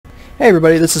Hey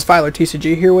everybody, this is Filer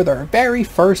TCG here with our very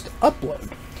first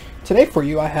upload. Today for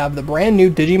you I have the brand new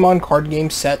Digimon card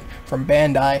game set from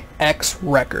Bandai X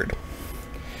Record.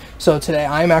 So today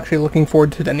I'm actually looking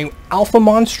forward to the new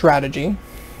Alphamon strategy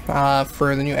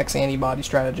for the new X Antibody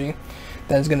strategy.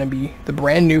 That is going to be the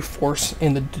brand new force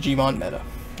in the Digimon meta.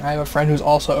 I have a friend who's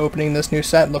also opening this new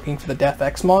set looking for the Death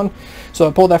Xmon, so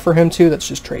I pulled that for him too. That's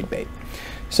just trade bait.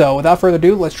 So without further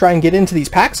ado, let's try and get into these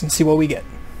packs and see what we get.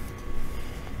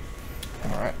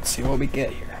 Alright, let's see what we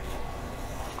get here.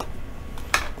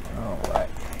 Alright.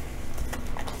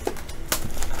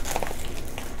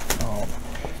 Oh,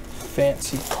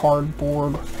 fancy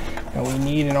cardboard that we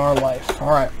need in our life.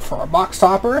 Alright, for our box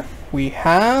topper, we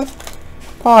have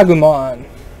Pagumon.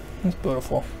 That's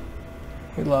beautiful.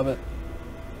 We love it.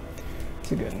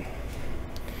 It's a good one.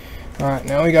 Alright,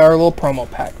 now we got our little promo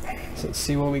pack. So let's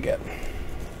see what we get.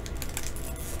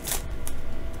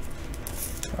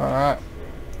 Alright.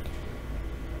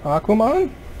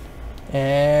 Aquamon,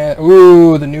 and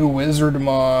ooh, the new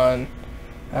Wizardmon.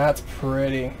 That's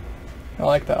pretty. I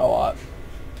like that a lot.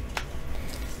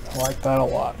 I like that a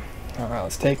lot. Alright,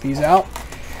 let's take these out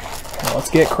and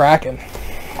let's get cracking.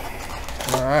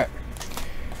 Alright,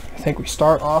 I think we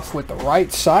start off with the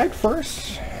right side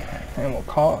first, and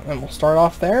we'll start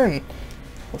off there and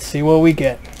let's see what we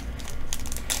get.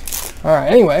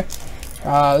 Alright, anyway,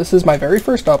 this is my very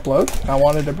first upload. I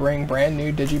wanted to bring brand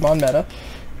new Digimon meta,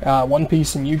 One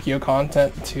Piece and Yu-Gi-Oh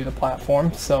content to the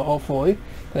platform, so hopefully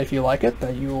that if you like it,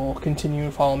 that you will continue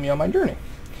to follow me on my journey.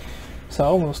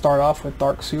 So we'll start off with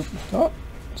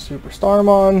Super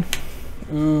Starmon.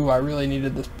 Ooh, I really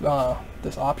needed this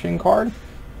this option card.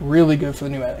 Really good for the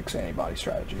new X Antibody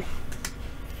strategy.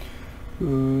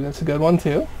 Ooh, that's a good one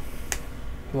too.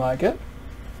 Like it.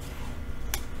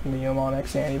 Digimon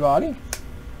X Antibody.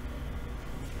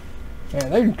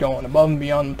 And they're going above and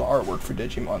beyond the artwork for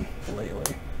Digimon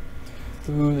lately.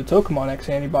 Ooh, the Tokamon X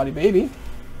Antibody baby.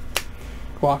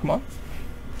 Guacamon.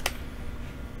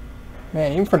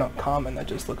 Man, even for not common, that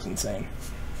just looks insane.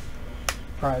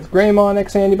 Alright, it's Greymon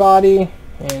X Antibody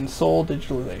and Soul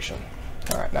Digitalization.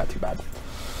 Alright, not too bad.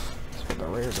 Let's put the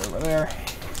rares over there.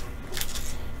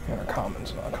 And our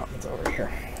commons over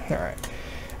here. Alright.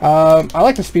 I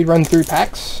like to speed run through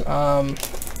packs.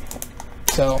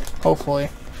 So hopefully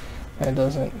it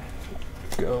doesn't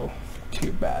go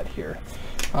too bad here.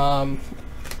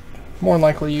 More than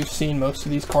likely you've seen most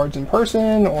of these cards in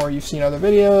person or you've seen other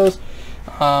videos,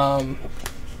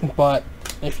 but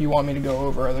if you want me to go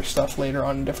over other stuff later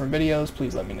on in different videos,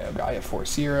 please let me know. Gaia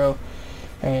Force Zero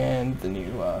and the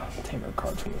new Tamer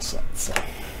card from the set, so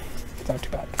it's not too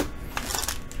bad.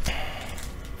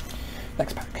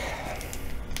 Next pack.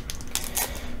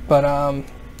 But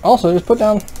also just put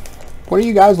down, what are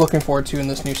you guys looking forward to in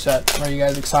this new set? Are you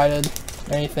guys excited?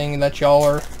 Anything that y'all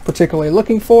are particularly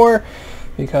looking for?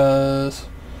 Because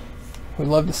we'd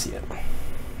love to see it.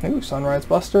 Ooh, Sunrise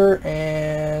Buster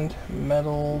and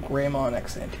Metal Greymon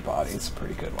X Antibody. It's a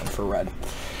pretty good one for red.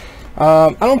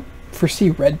 I don't foresee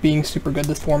red being super good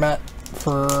this format,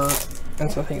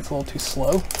 and so I think it's a little too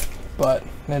slow, but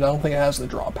I don't think it has the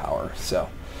draw power, so,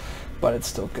 but it's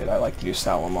still good. I like to do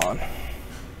Salamon.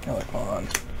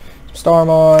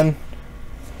 Starmon.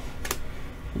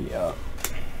 Yep.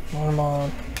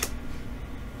 Mormon.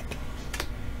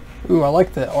 Ooh, I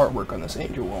like the artwork on this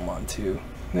Angel Wilmon too.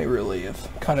 They really have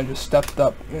kind of just stepped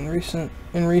up in recent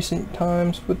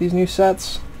times with these new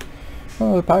sets.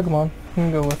 Oh, the Pagumon. We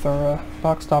can go with our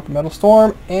box topper Metal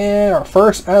Storm and our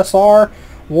first SR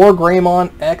War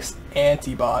Greymon X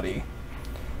Antibody.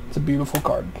 It's a beautiful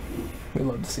card. We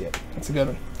love to see it. It's a good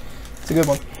one. It's a good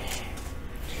one.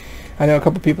 I know a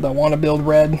couple people that want to build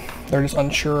red. They're just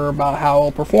unsure about how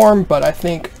it'll perform, but I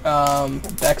think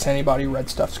the X Antibody red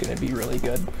stuff's going to be really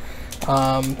good.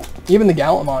 Even the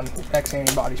Gallimon X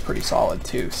Antibody is pretty solid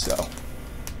too, so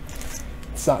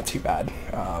it's not too bad.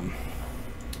 But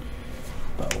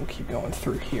we'll keep going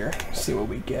through here, see what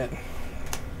we get.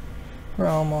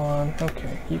 Realmon,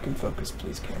 okay, you can focus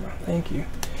please, camera. Thank you.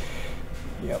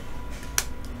 Yep.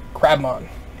 Crabmon,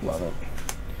 love it.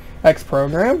 X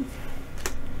Program.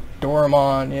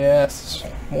 Doramon, yes.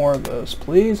 More of those,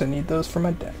 please. I need those for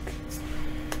my deck.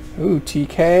 Ooh,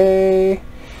 TK.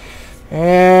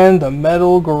 And the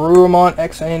Metal Garurumon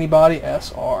X Antibody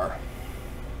SR.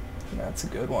 That's a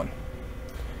good one.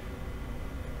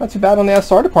 Not too bad on the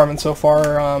SR department so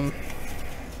far. A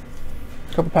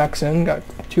couple packs in, got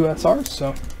 2 SRs,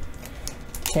 so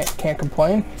can't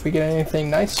complain. If we get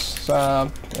anything nice,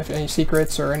 if any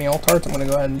secrets or any alt arts, I'm going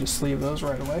to go ahead and just sleeve those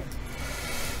right away.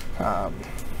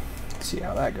 See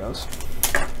how that goes.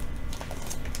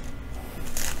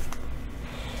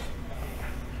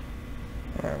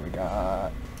 There we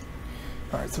got...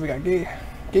 Alright, so we got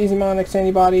Digimon X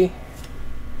Antibody,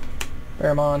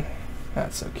 Bearmon.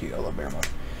 That's so cute. I love Bearmon.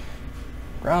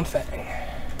 Ground Fang.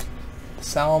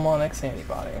 Salamon X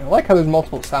Antibody. I like how there's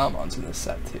multiple Salamons in this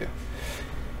set too.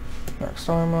 Dark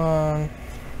Starmon.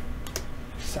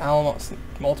 Salamon.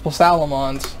 Multiple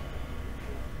Salamons.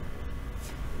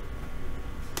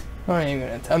 I don't even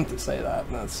attempt to say that.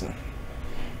 That's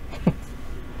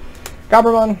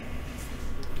Gabramon.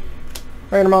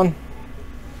 Raidermon.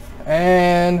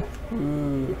 And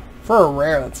ooh, for a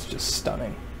rare, that's just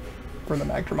stunning. For the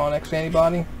Magdramon X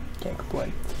Antibody, can't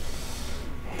complain.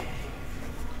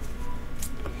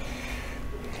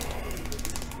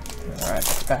 Alright,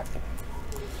 next pack.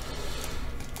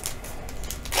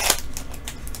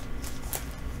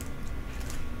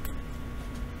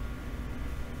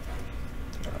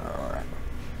 Alright.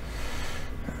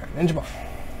 Digimon.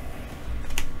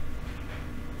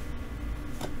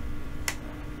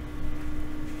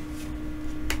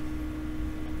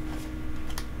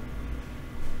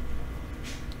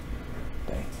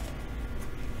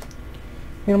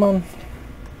 Digimon.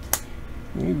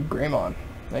 New Greymon.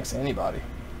 Next Antibody.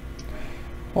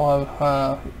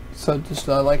 Well, so just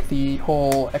like the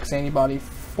whole X Antibody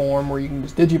form where you can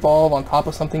just Digivolve on top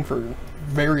of something for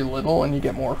very little and you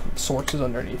get more sources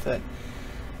underneath it.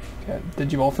 Okay,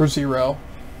 Digivolve for 0.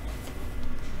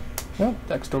 Yep,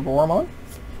 Dextogormon.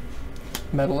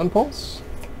 Metal Impulse.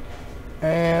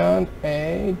 And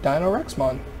a Dino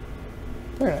Rexmon.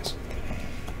 Very nice.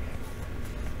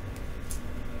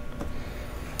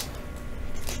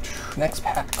 Next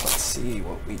pack, let's see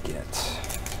what we get.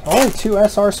 Only 2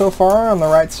 SR so far on the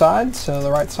right side, so the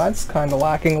right side's kind of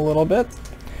lacking a little bit.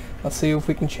 Let's see if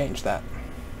we can change that.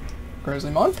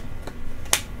 Grizzlymon.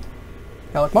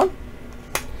 Helicmon.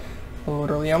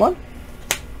 Literallyamon.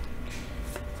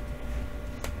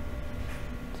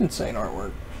 It's insane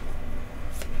artwork.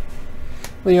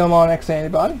 Leomon X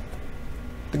Antibody.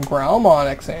 The Growlmon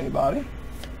X Antibody.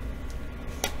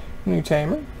 New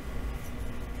Tamer.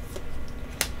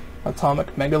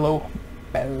 Atomic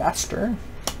Megaloblaster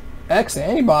X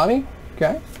Antibody.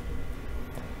 Okay.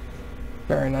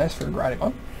 Very nice for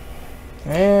Growlmon.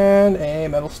 And a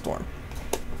Metal Storm.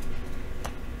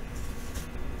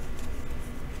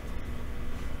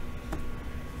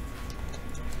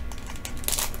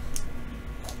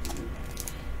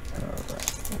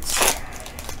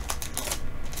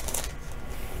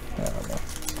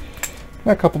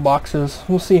 Got a couple boxes.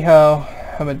 We'll see how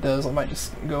it does. I might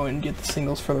just go and get the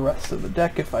singles for the rest of the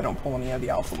deck if I don't pull any of the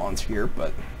Alphamons here,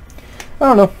 but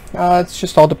I don't know. It's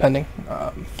just all depending.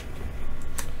 God,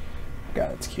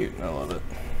 it's cute. I love it.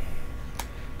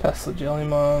 Tesla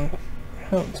Jellymon.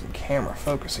 Having some camera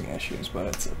focusing issues, but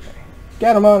it's okay.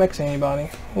 Gatomon X Antibody.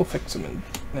 We'll fix them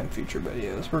in future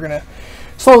videos. We're gonna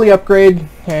slowly upgrade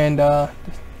and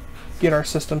get our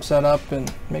system set up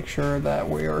and make sure that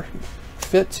we are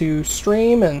fit to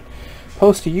stream and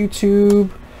post to YouTube.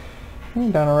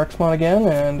 Dino Rexmon again,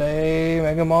 and a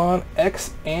Megamon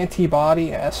X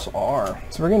Antibody SR.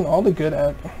 So we're getting all the good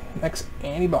X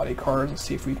Antibody cards. Let's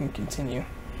see if we can continue.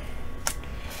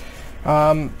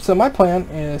 So my plan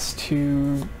is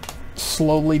to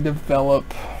slowly develop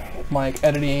like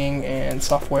editing and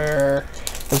software,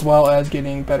 as well as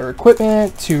getting better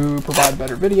equipment to provide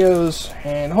better videos,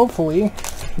 and hopefully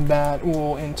that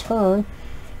will in turn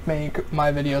make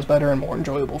my videos better and more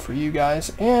enjoyable for you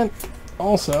guys, and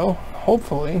also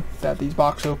hopefully that these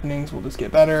box openings will just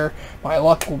get better. My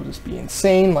luck will just be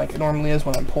insane like it normally is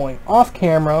when I'm pulling off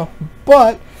camera,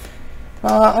 but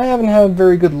I haven't had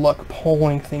very good luck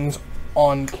pulling things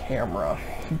on camera,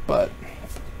 but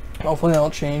hopefully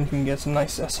that'll change. We can get some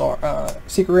nice SR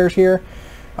secret rares here.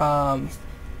 Oh,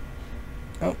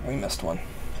 we missed one.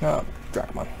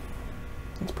 Dracmon.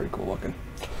 That's pretty cool looking.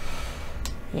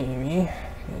 Amy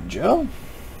and Joe.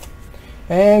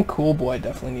 And Cool Boy,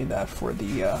 definitely need that for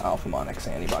the Alphamon X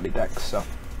Antibody deck, so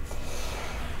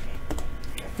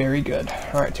very good.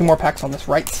 Alright, 2 more packs on this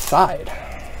right side.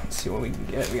 Let's see what we can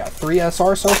get. We got 3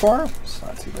 SR so far. It's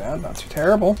not too bad, not too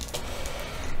terrible.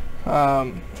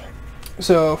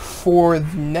 So for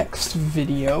the next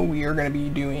video, we are going to be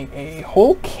doing a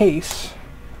whole case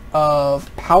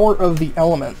of Power of the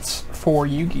Elements for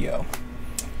Yu-Gi-Oh!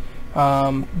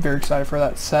 Very excited for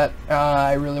that set.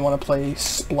 I really want to play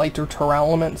Spliter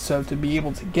Tearlament, so to be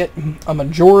able to get a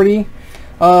majority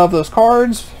of those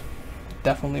cards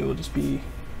definitely will just be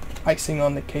icing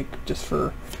on the cake, just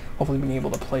for hopefully being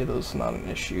able to play those, not an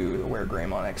issue. The Wear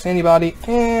Greymon X Antibody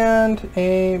and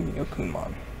a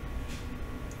Myokunmon.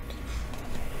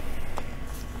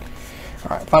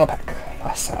 Alright, final pack.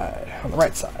 Last side, on the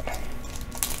right side.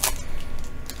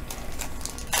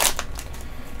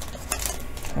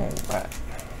 Alright.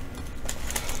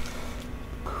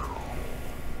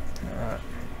 Alright.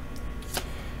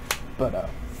 But,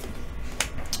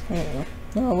 yeah.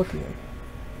 Oh, look at him.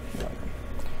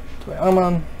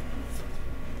 Digimon.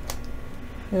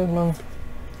 Digimon.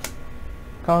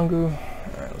 Kongu.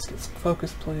 Alright, let's get some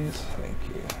focus, please. Thank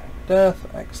you.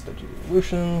 Death. X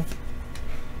Digivolution.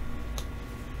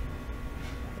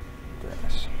 Very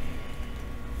nice.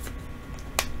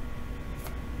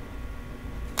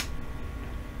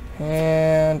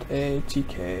 And a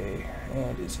TK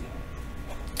and Izzy.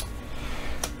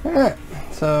 Alright,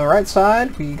 so right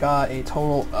side we got a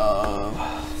total of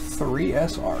 3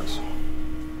 SRs.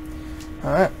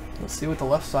 Alright, let's see what the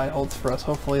left side holds for us.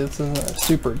 Hopefully this isn't a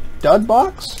super dud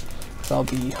box, so I'll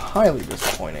be highly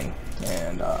disappointing,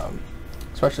 and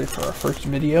especially for our first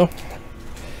video.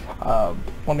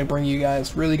 Want to bring you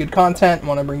guys really good content,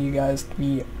 want to bring you guys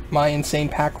my insane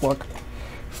pack look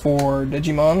for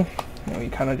Digimon. You know, we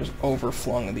kind of just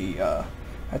overflung the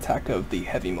attack of the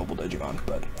heavy mobile Digimon,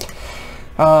 but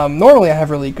normally I have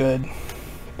really good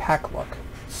pack luck,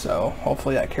 so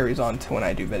hopefully that carries on to when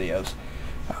I do videos.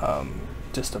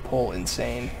 Just to pull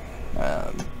insane,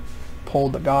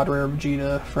 pulled the God Rare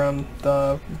Vegeta from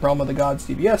the Realm of the Gods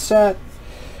DBS set.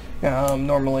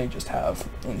 Normally just have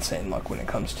insane luck when it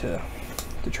comes to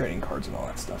the trading cards and all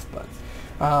that stuff, but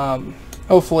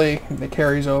hopefully it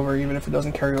carries over. Even if it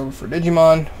doesn't carry over for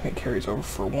Digimon, it carries over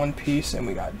for One Piece, and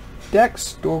we got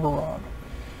Dex Dorugoromon.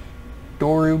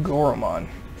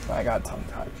 I got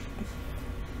tongue-tied.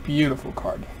 Beautiful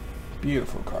card.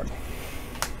 Beautiful card.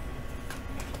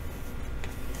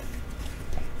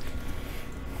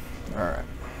 Alright.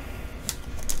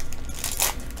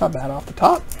 Not bad off the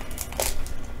top.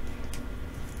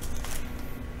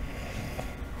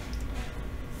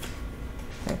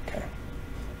 Okay.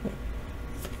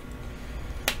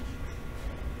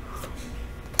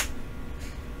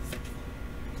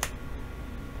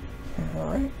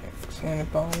 Alright.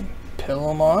 Expanded Body.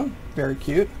 Pillowmon. Very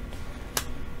cute.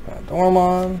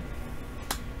 Dormon.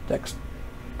 Dex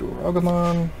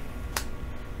Dorogomon.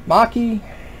 Maki.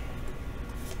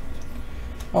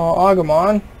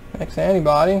 Agumon, X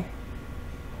Antibody.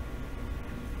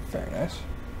 Very nice.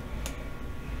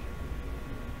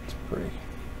 It's pretty.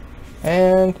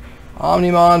 And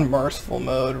Omnimon Merciful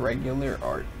Mode regular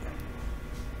art.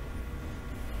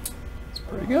 It's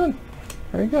pretty good.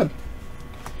 Very good.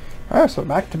 Alright, so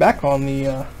back to back on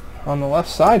the left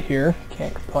side here.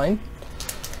 Can't complain.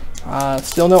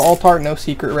 Still no alt art, no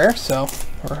secret rare, so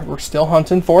we're still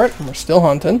hunting for it. We're still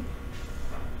hunting.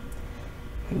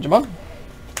 Digimon.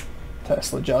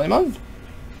 Tesla Jellymon,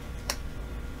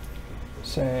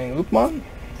 Sang Loopmon,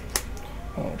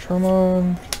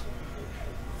 Ultramon,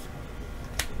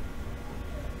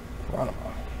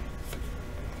 Ranamon,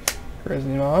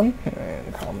 Grizzlymon, and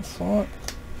the common slot,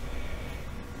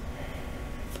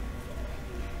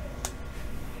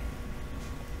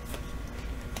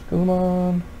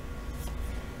 Gumon,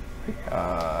 we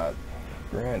got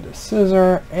Brandis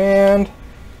Scissor, and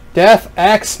Death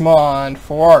Xmon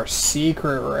for our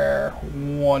secret rare.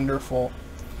 Wonderful.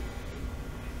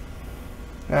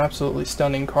 Absolutely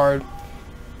stunning card.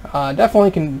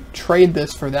 Definitely can trade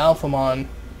this for the Alphamon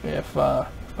if my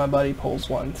buddy pulls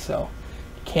one, so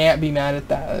can't be mad at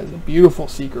that. It's a beautiful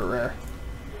secret rare.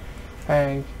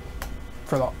 And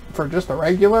for just the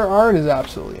regular art is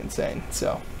absolutely insane.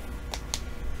 So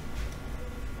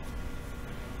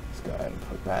let's go ahead and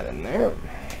put that in there.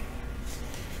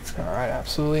 Alright,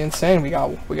 absolutely insane. We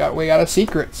got a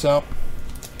secret, so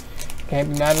can't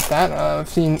be mad at that. I've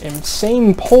seen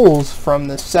insane pulls from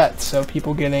this set, so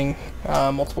people getting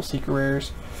multiple secret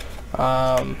rares,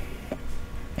 and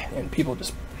people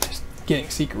just getting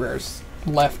secret rares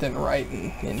left and right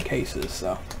in cases.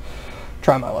 So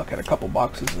try my luck at a couple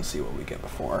boxes and see what we get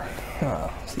before.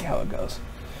 See how it goes.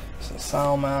 So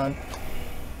Salmon.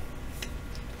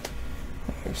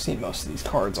 We've seen most of these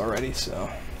cards already, so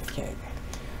can't.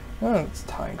 Oh, it's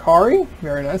Tainkari.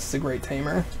 Very nice. It's a great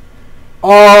tamer.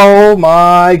 Oh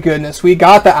my goodness. We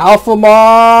got the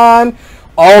Alphamon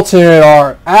alternate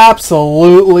art.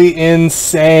 Absolutely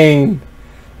insane.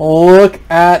 Look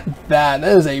at that.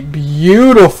 That is a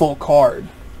beautiful card.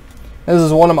 This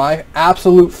is one of my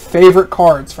absolute favorite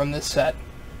cards from this set.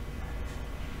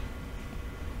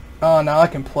 Oh, now I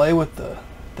can play with the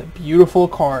beautiful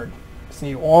card. Just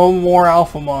need one more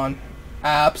Alphamon.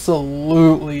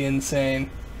 Absolutely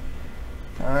insane.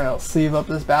 Alright, let's sleeve up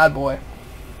this bad boy.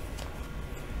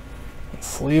 Let's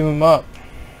sleeve him up.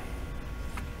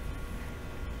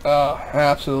 Oh,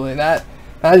 absolutely. That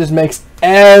just makes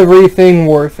everything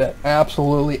worth it.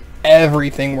 Absolutely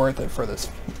everything worth it for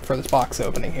this box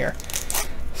opening here.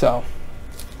 So,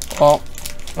 well,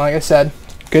 like I said,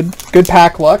 good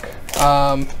pack luck.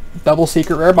 Double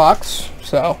secret rare box,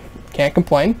 so can't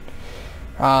complain.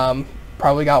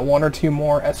 Probably got 1 or 2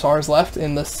 more SRs left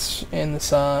in this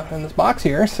box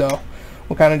here, so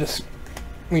we'll kind of just,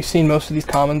 we've seen most of these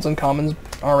commons and uncommons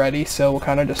already, so we'll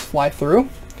kind of just fly through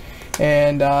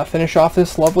and finish off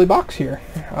this lovely box here.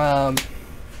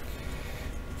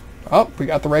 Oh, we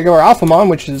got the regular Alphamon,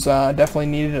 which is definitely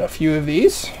needed a few of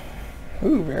these.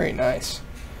 Ooh, very nice.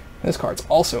 This card's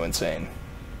also insane.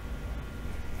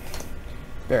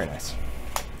 Very nice.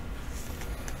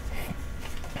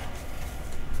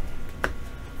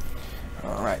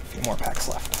 Alright, a few more packs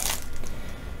left.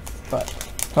 But,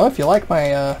 well, if you like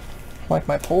my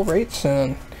pull rates,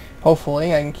 and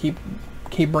hopefully I can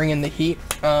keep bringing the heat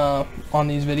on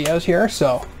these videos here,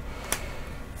 so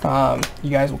you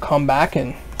guys will come back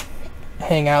and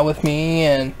hang out with me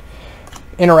and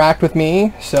interact with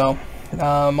me. So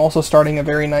I'm also starting a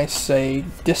very nice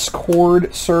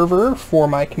Discord server for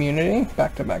my community.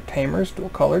 Back-to-back tamers, dual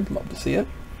colored, love to see it.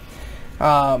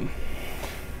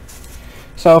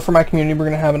 So for my community, we're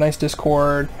going to have a nice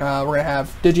Discord. We're going to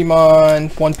have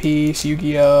Digimon, One Piece,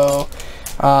 Yu-Gi-Oh!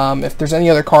 If there's any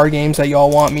other card games that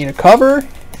y'all want me to cover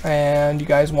and you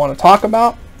guys want to talk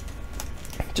about,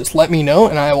 just let me know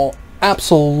and I will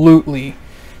absolutely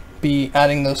be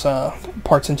adding those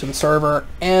parts into the server.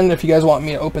 And if you guys want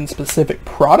me to open specific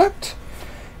product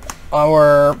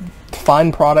or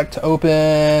find product to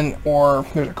open, or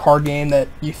there's a card game that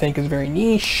you think is very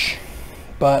niche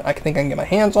but I think I can get my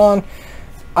hands on,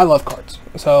 I love cards,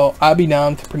 so I'd be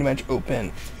down to pretty much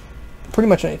open pretty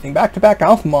much anything. Back-to-back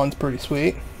Alphamon's pretty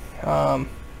sweet. We got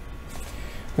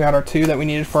our 2 that we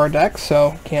needed for our deck,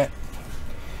 so can't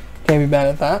be bad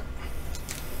at that.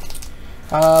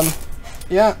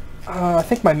 Yeah, I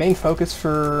think my main focus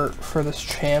for this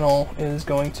channel is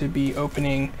going to be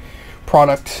opening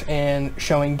product and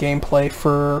showing gameplay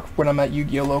for when I'm at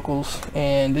Yu-Gi-Oh! Locals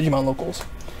and Digimon Locals.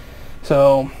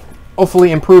 So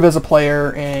hopefully improve as a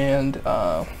player and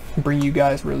bring you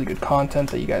guys really good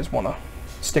content that you guys want to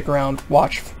stick around,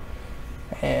 watch,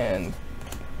 and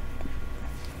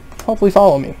hopefully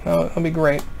follow me. That'll be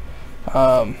great.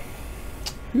 Ooh,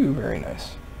 very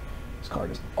nice. This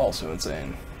card is also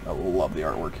insane. I love the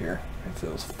artwork here. If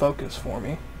it was focus for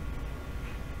me.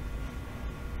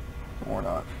 Or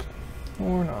not.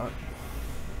 Or not.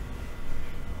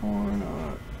 Or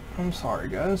not. I'm sorry,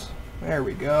 guys. There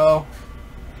we go.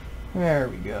 There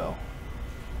we go.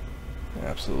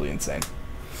 Absolutely insane.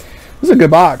 This is a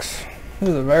good box. This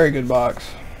is a very good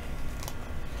box.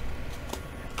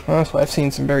 Honestly, I've seen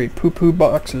some very poo-poo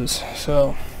boxes.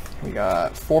 So, we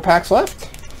got 4 packs left.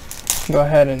 Go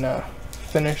ahead and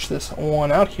finish this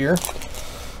one out here.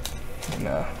 And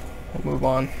we'll move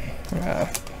on.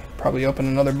 Probably open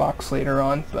another box later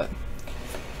on, but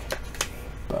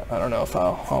I don't know if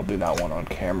I'll do that one on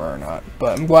camera or not.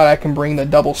 But I'm glad I can bring the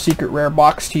double secret rare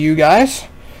box to you guys,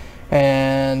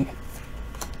 and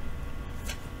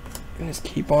just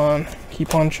keep on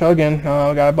chugging. We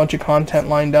got a bunch of content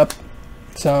lined up,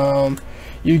 some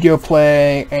Yu-Gi-Oh!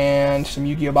 Play and some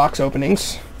Yu-Gi-Oh! Box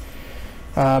openings.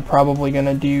 Probably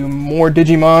gonna do more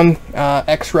Digimon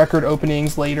X Record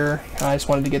openings later. I just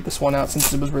wanted to get this one out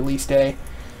since it was release day.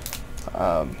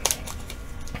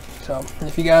 So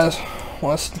if you guys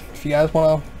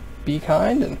want to be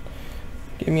kind and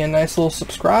give me a nice little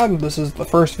subscribe, this is the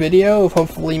first video of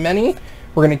hopefully many.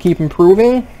 We're gonna keep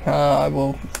improving. I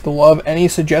will love any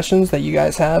suggestions that you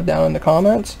guys have down in the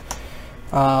comments.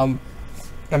 I'm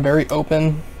very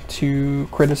open to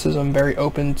criticism, very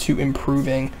open to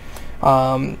improving.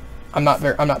 I'm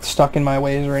not stuck in my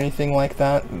ways or anything like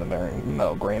that. The very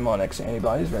Metal Greymon X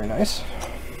Antibody is very nice.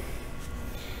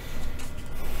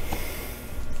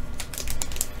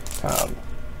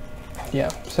 Yeah,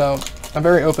 so I'm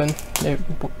very open.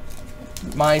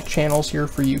 My channel's here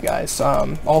for you guys.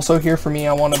 Also here for me.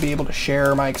 I want to be able to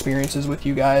share my experiences with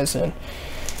you guys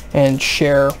and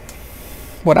share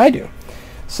what I do.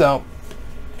 So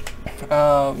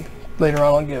later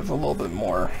on I'll give a little bit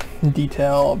more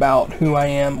detail about who I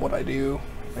am, what I do,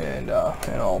 and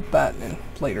all that in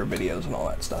later videos and all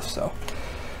that stuff. So,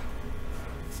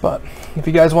 but if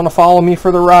you guys want to follow me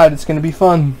for the ride, it's going to be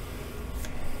fun.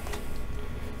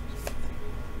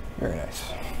 Very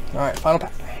nice. Alright, final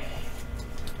pack.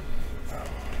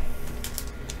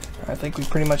 I think we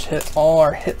pretty much hit all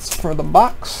our hits for the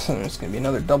box, and it's going to be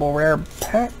another double rare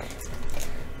pack,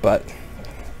 but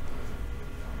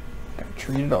gotta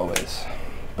treat it always.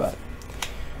 But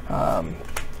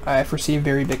I foresee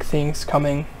very big things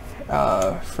coming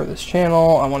for this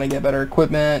channel. I want to get better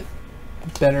equipment,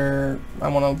 I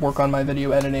want to work on my video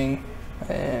editing,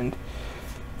 and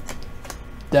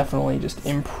definitely just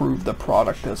improved the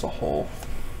product as a whole.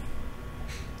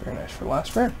 Very nice for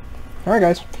last rare. Alright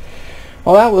guys,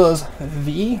 well that was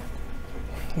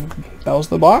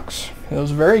the box. It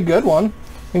was a very good one.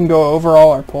 We can go over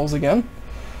all our pulls again.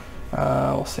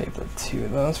 We'll save the 2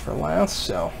 of those for last,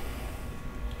 so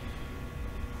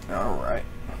alright.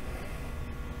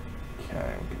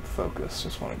 Okay, we can focus,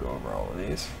 just want to go over all of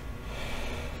these.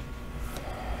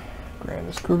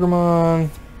 Grandis Cougarmon,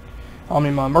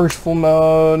 Omnimon Merciful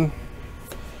Mode,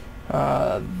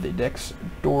 the Dex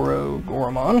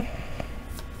Dorogoramon,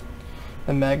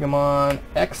 the Megamon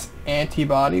X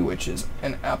Antibody, which is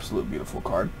an absolute beautiful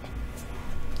card,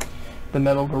 the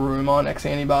Metal Garurumon X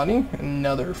Antibody,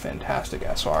 another fantastic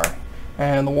SR,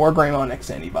 and the Wargreymon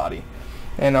X Antibody.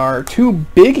 And our 2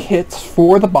 big hits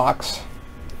for the box,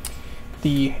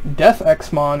 the Death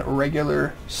Xmon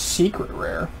regular secret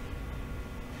rare,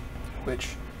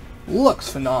 which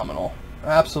looks phenomenal,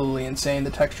 absolutely insane. The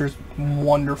texture's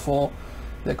wonderful,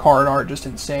 the card art just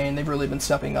insane. They've really been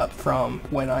stepping up from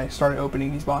when I started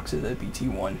opening these boxes at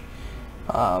BT-1.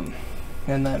 And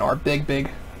then our big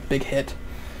hit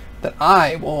that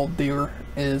I will hold dear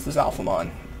is this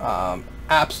Alphamon.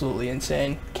 Absolutely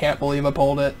insane. Can't believe I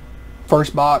pulled it.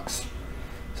 First box.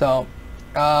 So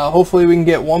hopefully we can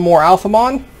get one more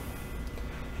Alphamon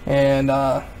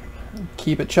and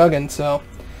keep it chugging. So,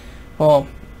 well,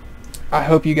 I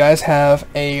hope you guys have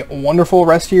a wonderful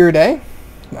rest of your day.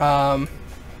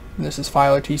 This is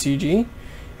Filer TCG,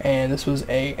 and this was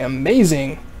an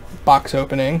amazing box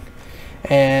opening.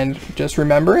 And just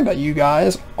remember that you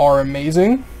guys are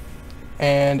amazing.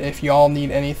 And if y'all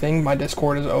need anything, my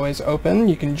Discord is always open.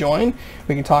 You can join.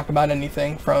 We can talk about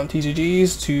anything from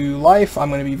TCGs to life. I'm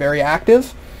going to be very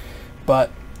active.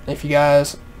 But if you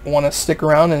guys want to stick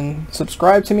around and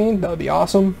subscribe to me, that would be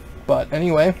awesome. But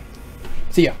anyway,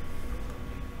 see ya.